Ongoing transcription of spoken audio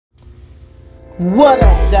What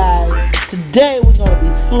up, guys? Today we're going to be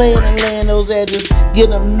slaying and laying those edges, getting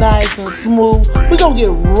them nice and smooth. We're going to get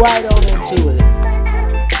right on into it.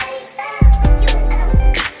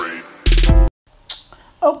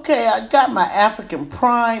 Okay, I got my African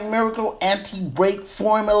Prime Miracle Anti-Break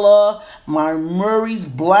Formula, my Murray's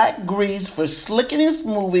Black Grease for slicking and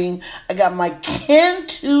smoothing. I got my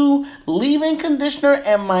Cantu Leave-In Conditioner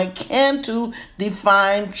and my Cantu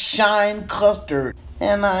Define Shine Custard.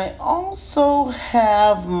 And I also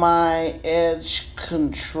have my edge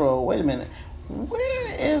control. Wait a minute.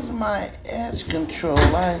 Where is my edge control?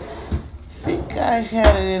 I think I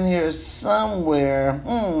had it in here somewhere.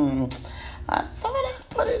 I thought I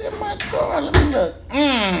put it in my drawer. Let me look.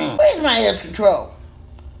 Where's my edge control?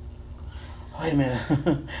 Wait a minute.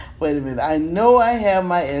 Wait a minute. I know I have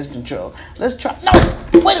my edge control. Let's try. No!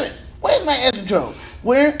 Wait a minute. Where's my edge control?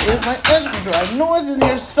 Where is my edge control? I know it's in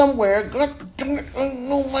here somewhere. God dang it, I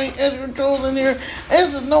know my edge control's in here.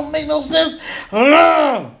 This don't make no sense.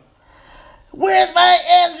 Where's my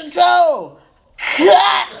edge control?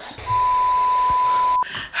 Cut!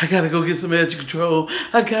 I gotta go get some edge control.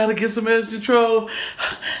 I gotta get some edge control.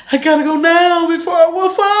 I gotta go now before I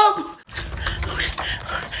woof up.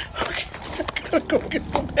 Okay. I gotta go get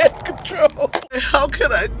some edge control. How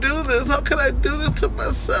can I do this? How can I do this to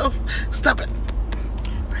myself? Stop it. All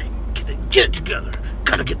right, get it together.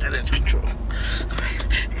 Gotta get that edge control. All right.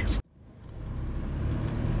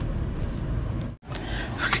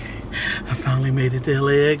 Okay, I finally made it to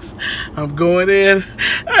LAX. I'm going in.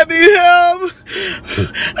 I need help.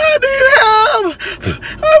 I need help.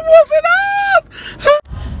 I'm woofing up.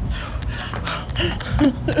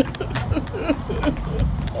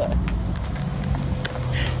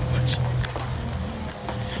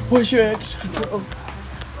 Where's your edge control?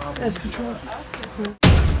 Edge control.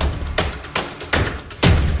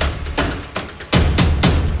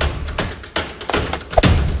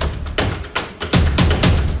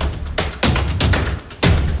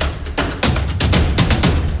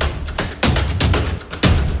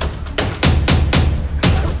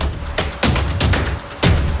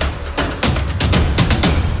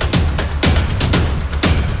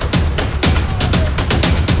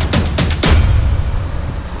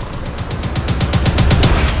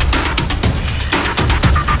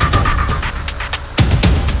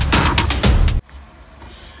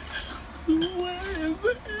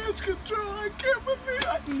 Control. I can't believe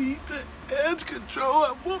I need the edge control.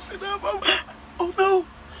 I'm woofing up. Oh no.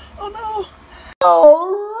 Oh no.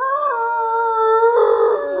 Oh.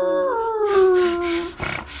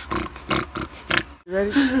 You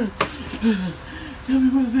ready? Tell me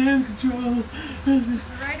what's the edge control. It's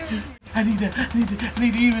right over here. I need to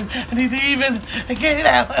even. I get it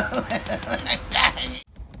out.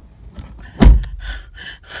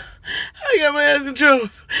 I got my edge control.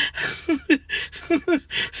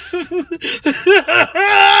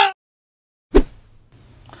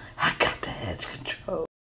 I got the edge control.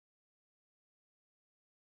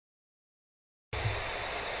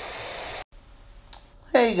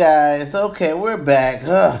 Hey guys, okay, we're back.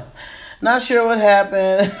 Not sure what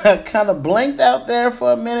happened. I kind of blanked out there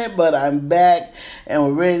for a minute, but I'm back and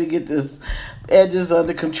we're ready to get this edges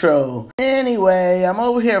under control. Anyway, I'm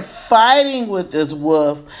over here fighting with this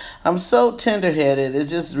wolf. I'm so tender-headed.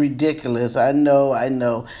 It's just ridiculous. I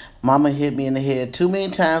know. Mama hit me in the head too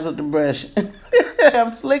many times with the brush.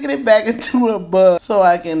 I'm slicking it back into a bun so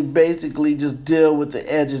I can basically just deal with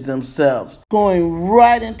the edges themselves. Going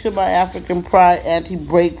right into my African Pride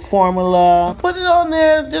Anti-Break Formula. Put it on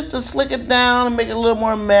there just to slick it down and make it a little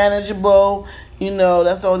more manageable. You know,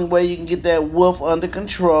 that's the only way you can get that wolf under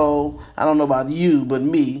control. I don't know about you, but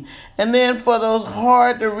me. And then for those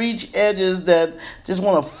hard to reach edges that just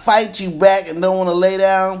want to fight you back and don't want to lay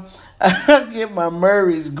down, I get my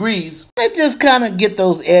Murray's Grease. I just kind of get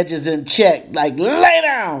those edges in check, like lay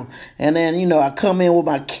down. And then, you know, I come in with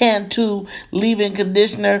my Cantu Leave-In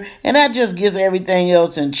Conditioner, and that just gets everything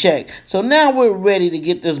else in check. So now we're ready to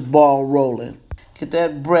get this ball rolling. Get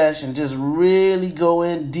that brush and just really go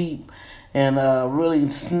in deep and really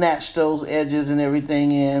snatch those edges and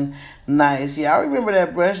everything in nice. Yeah, I remember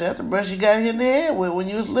that brush. That's the brush you got hit in the head with when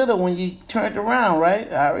you was little, when you turned around,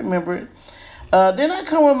 right? I remember it. Then I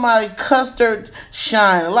come with my custard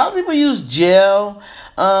shine. A lot of people use gel.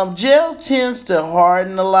 Gel tends to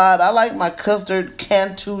harden a lot. I like my custard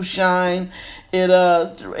Cantu shine. It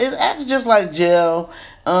acts just like gel.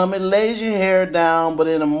 It lays your hair down, but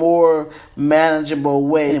in a more manageable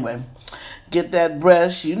way. Anyway, get that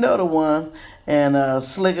brush, you know the one, and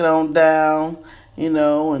slick it on down.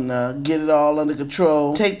 and get it all under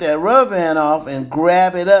control. Take that rubber band off and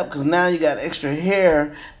grab it up, because now you got extra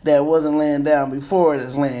hair that wasn't laying down before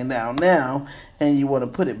that's laying down now, and you want to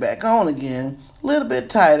put it back on again a little bit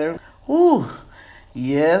tighter. Ooh,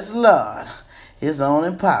 yes, Lord. It's on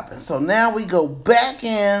and popping. So now we go back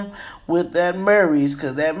in with that Murray's,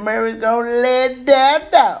 because that Murray's going to lay it down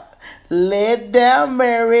now. Lay it down,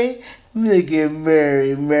 Murray. Look at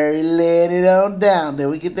Murray laying it on down. Then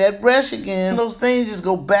we get that brush again. Those things just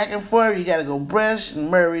go back and forth. You got to go brush,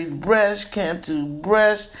 Murray's brush, Cantu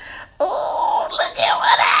brush. Oh, look at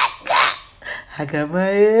what I got. I got my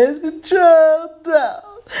hands controlled down.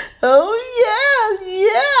 Oh,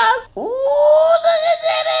 yes. Ooh, look at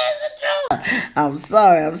that hands control. I'm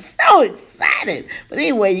sorry. I'm so excited. But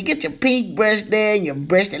anyway, you get your pink brush there, and you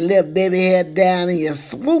brush the little baby hair down, and you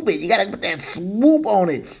swoop it. You got to put that swoop on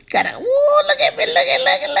it. Got to, ooh, look at me, look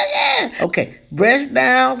at. Okay, brush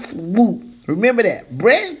down, swoop. Remember that.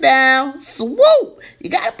 Brush down, swoop. You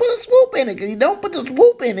got to put a swoop in it, because you don't put the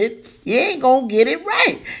swoop in it, you ain't going to get it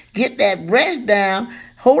right. Get that brush down.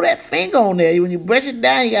 Hold that finger on there. When you brush it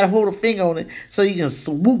down, you got to hold a finger on it so you can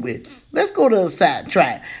swoop it. Let's go to the other side and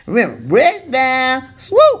try it. Remember, brush down,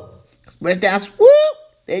 swoop. Brush down, swoop.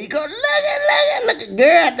 There you go. Look at,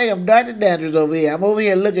 girl. I think I'm Dr. Dandruff over here. I'm over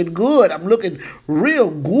here looking good. I'm looking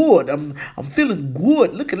real good. I'm feeling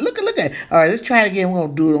good. Look at. All right, let's try it again. We're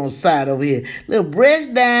going to do it on the side over here. Little brush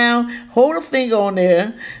down, hold a finger on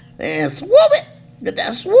there, and swoop it. Get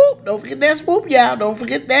that swoop. Don't forget that swoop, y'all. Don't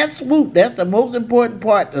forget that swoop. That's the most important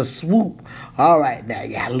part, the swoop. All right, now,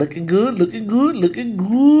 y'all looking good.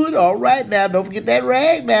 All right, now, don't forget that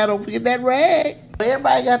rag.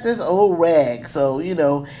 Everybody got this old rag. So, if you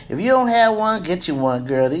don't have one, get you one,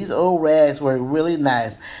 girl. These old rags work really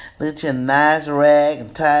nice. Get you a nice rag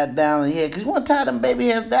and tie it down in the head. Because you want to tie them baby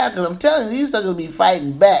hairs down. Because I'm telling you, these suckers be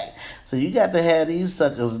fighting back. So you got to have these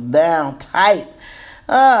suckers down tight.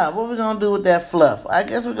 What we going to do with that fluff? I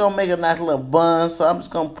guess we're going to make a nice little bun. So I'm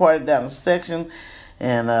just going to part it down a section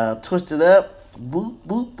and twist it up. Boop,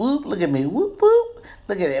 boop, boop. Look at me. Whoop, whoop.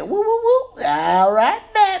 Look at that. Whoop, whoop, whoop. All right,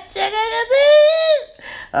 now. Check it out.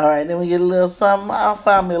 All right, then we get a little something. I'll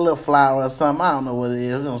find me a little flower or something. I don't know what it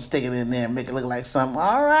is. We're going to stick it in there and make it look like something.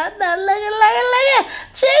 All right, now. Look at.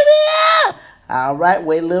 Check me out. All right,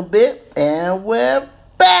 wait a little bit. And we're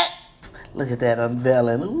back. Look at that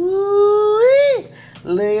unveiling. Ooh-wee.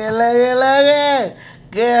 Look at.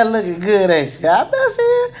 Girl looking good, ain't she? I know she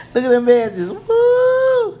is. Look at them edges.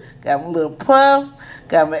 Woo! Got my little puff.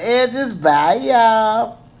 Got my edges. Bye,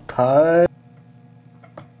 y'all. Purr.